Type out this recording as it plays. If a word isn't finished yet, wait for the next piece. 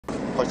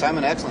course, I'm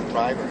an excellent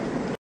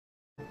driver.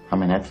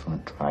 I'm an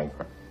excellent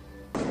driver.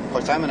 Of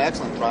course, I'm an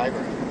excellent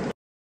driver.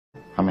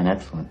 I'm an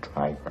excellent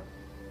driver.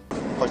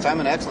 Of course, I'm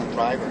an excellent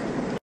driver.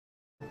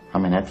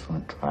 I'm an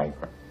excellent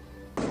driver.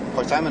 Of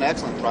course, I'm an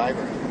excellent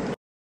driver.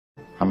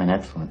 I'm an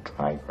excellent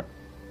driver.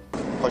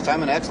 Of course,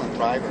 I'm an excellent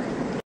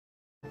driver.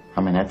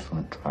 I'm an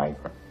excellent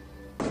driver.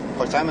 Of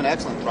course, I'm an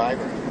excellent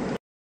driver.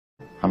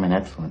 I'm an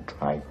excellent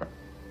driver.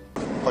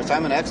 Of course,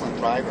 I'm an excellent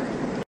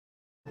driver.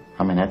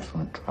 I'm an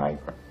excellent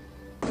driver.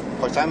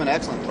 Of course, I'm an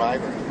excellent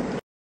driver.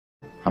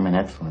 I'm an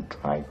excellent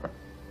driver.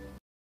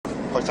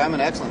 Of course, I'm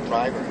an excellent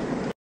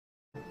driver.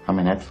 I'm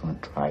an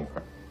excellent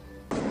driver.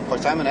 Of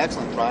course, I'm an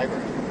excellent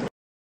driver.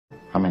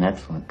 I'm an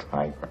excellent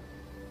driver.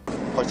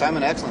 Of course, I'm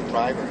an excellent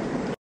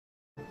driver.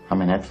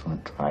 I'm an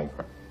excellent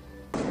driver.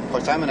 Of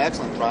course, I'm an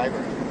excellent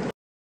driver.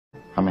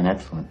 I'm an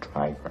excellent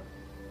driver.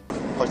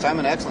 Of course, I'm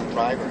an excellent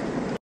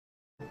driver.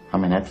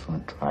 I'm an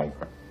excellent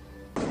driver.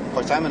 Of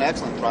course, I'm an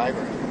excellent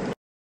driver.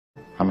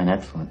 I'm an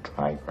excellent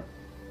driver.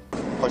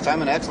 Of course,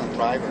 I'm an excellent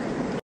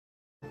driver.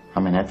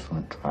 I'm an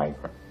excellent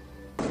driver.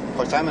 Of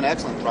course, I'm an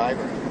excellent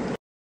driver.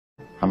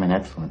 I'm an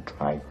excellent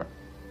driver.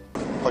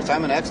 Of course,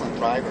 I'm an excellent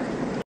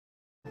driver.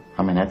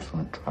 I'm an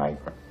excellent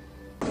driver.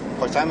 Of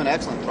course, I'm an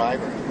excellent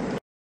driver.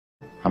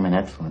 I'm an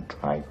excellent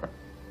driver.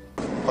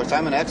 Of course,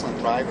 I'm an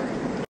excellent driver.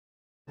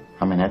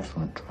 I'm an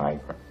excellent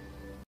driver.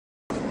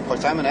 Of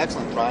course, I'm an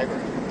excellent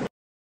driver.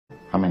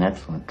 I'm an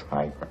excellent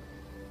driver.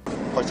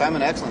 Of course, I'm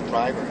an excellent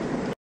driver.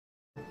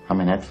 I'm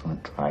an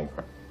excellent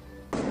driver.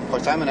 Of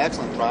course, I'm an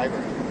excellent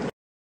driver.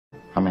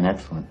 I'm an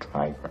excellent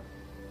driver.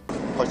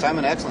 Of course, I'm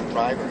an excellent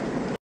driver.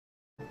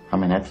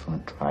 I'm an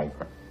excellent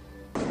driver.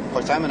 Of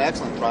course, I'm an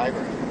excellent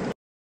driver.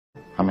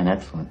 I'm an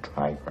excellent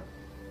driver.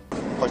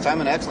 Of course,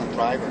 I'm an excellent driver. I'm an excellent driver. Of course, I'm an excellent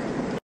driver.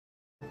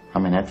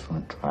 I'm an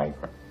excellent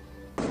driver.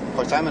 Of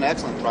course, I'm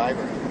an excellent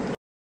driver.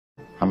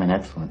 I'm an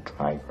excellent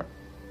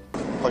driver.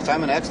 Of course,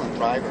 I'm an excellent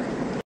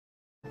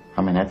driver.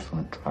 I'm an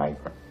excellent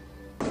driver.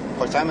 Of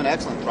course, I'm an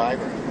excellent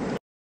driver.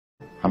 I'm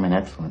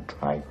an excellent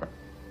driver.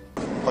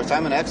 Of course,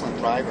 I'm an excellent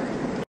driver.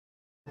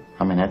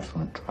 I'm an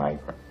excellent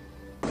driver.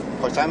 Of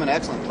course, I'm an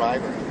excellent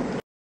driver.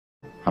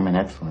 I'm an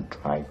excellent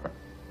driver.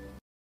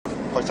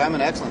 Of course, I'm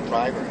an excellent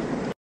driver.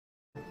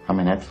 I'm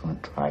an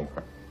excellent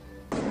driver.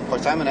 Of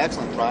course, I'm an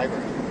excellent driver.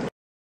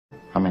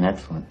 I'm an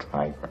excellent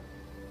driver.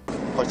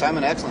 Of course, I'm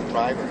an excellent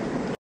driver.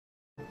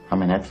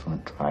 I'm an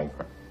excellent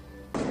driver.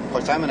 Of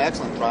course, I'm an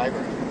excellent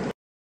driver.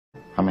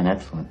 I'm an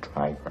excellent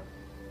driver.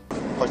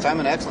 Of course, I'm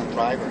an excellent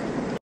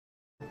driver.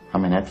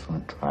 I'm an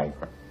excellent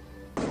driver.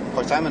 Of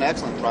course, I'm an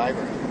excellent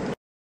driver.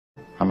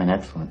 I'm an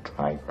excellent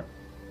driver.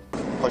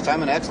 Of course,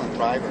 I'm an excellent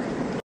driver.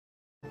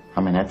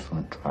 I'm an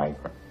excellent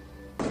driver.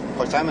 Of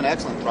course, I'm an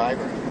excellent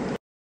driver.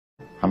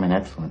 I'm an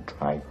excellent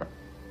driver.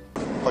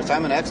 Of course,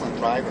 I'm an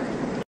excellent driver.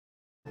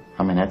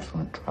 I'm an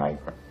excellent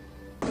driver.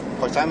 Of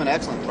course, I'm an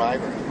excellent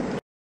driver.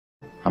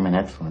 I'm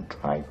an excellent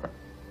driver.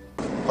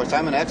 Of course,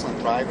 I'm an excellent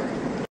driver.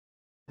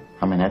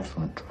 I'm an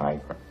excellent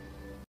driver.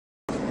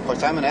 Of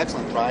course, I'm an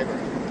excellent driver.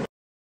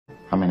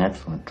 I'm an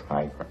excellent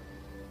driver.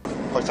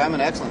 Of course, I'm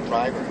an excellent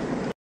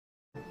driver.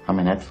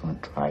 I'm an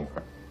excellent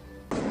driver.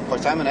 Of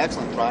course, I'm an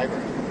excellent driver.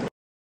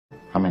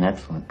 I'm an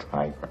excellent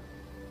driver.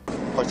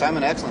 Of course, I'm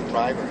an excellent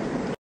driver.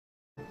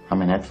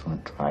 I'm an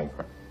excellent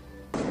driver.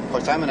 Of course,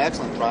 I'm an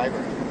excellent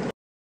driver.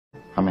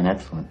 I'm an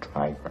excellent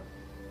driver.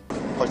 Of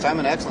course, I'm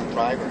an excellent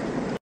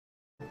driver.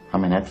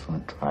 I'm an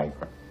excellent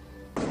driver.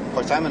 Of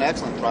course, I'm an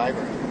excellent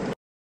driver.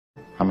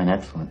 I'm an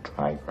excellent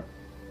driver.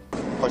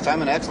 Of course,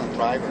 I'm an excellent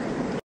driver.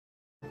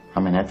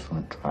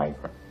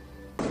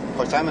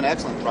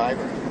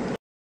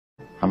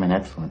 I'm an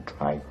excellent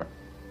driver.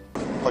 Of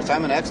course,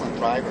 I'm an excellent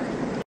driver.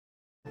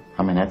 I'm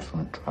an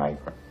excellent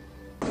driver.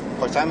 Of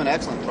course, I'm an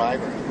excellent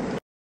driver.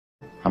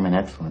 I'm an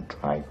excellent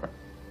driver.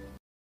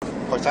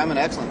 Of course, I'm an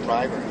excellent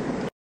driver.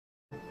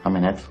 I'm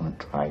an excellent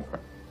driver.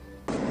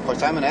 Of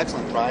course, I'm an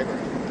excellent driver.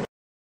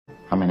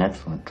 I'm an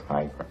excellent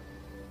driver.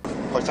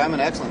 Of course, I'm an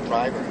excellent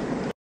driver.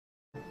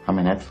 I'm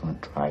an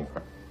excellent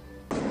driver.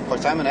 Of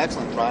course, I'm an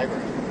excellent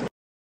driver.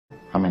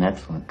 I'm an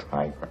excellent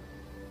driver.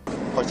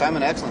 Of course, I'm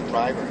an excellent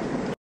driver.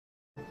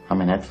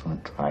 I'm an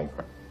excellent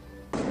driver.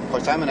 Of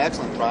course, I'm an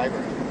excellent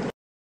driver.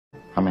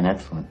 I'm an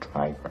excellent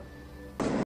driver.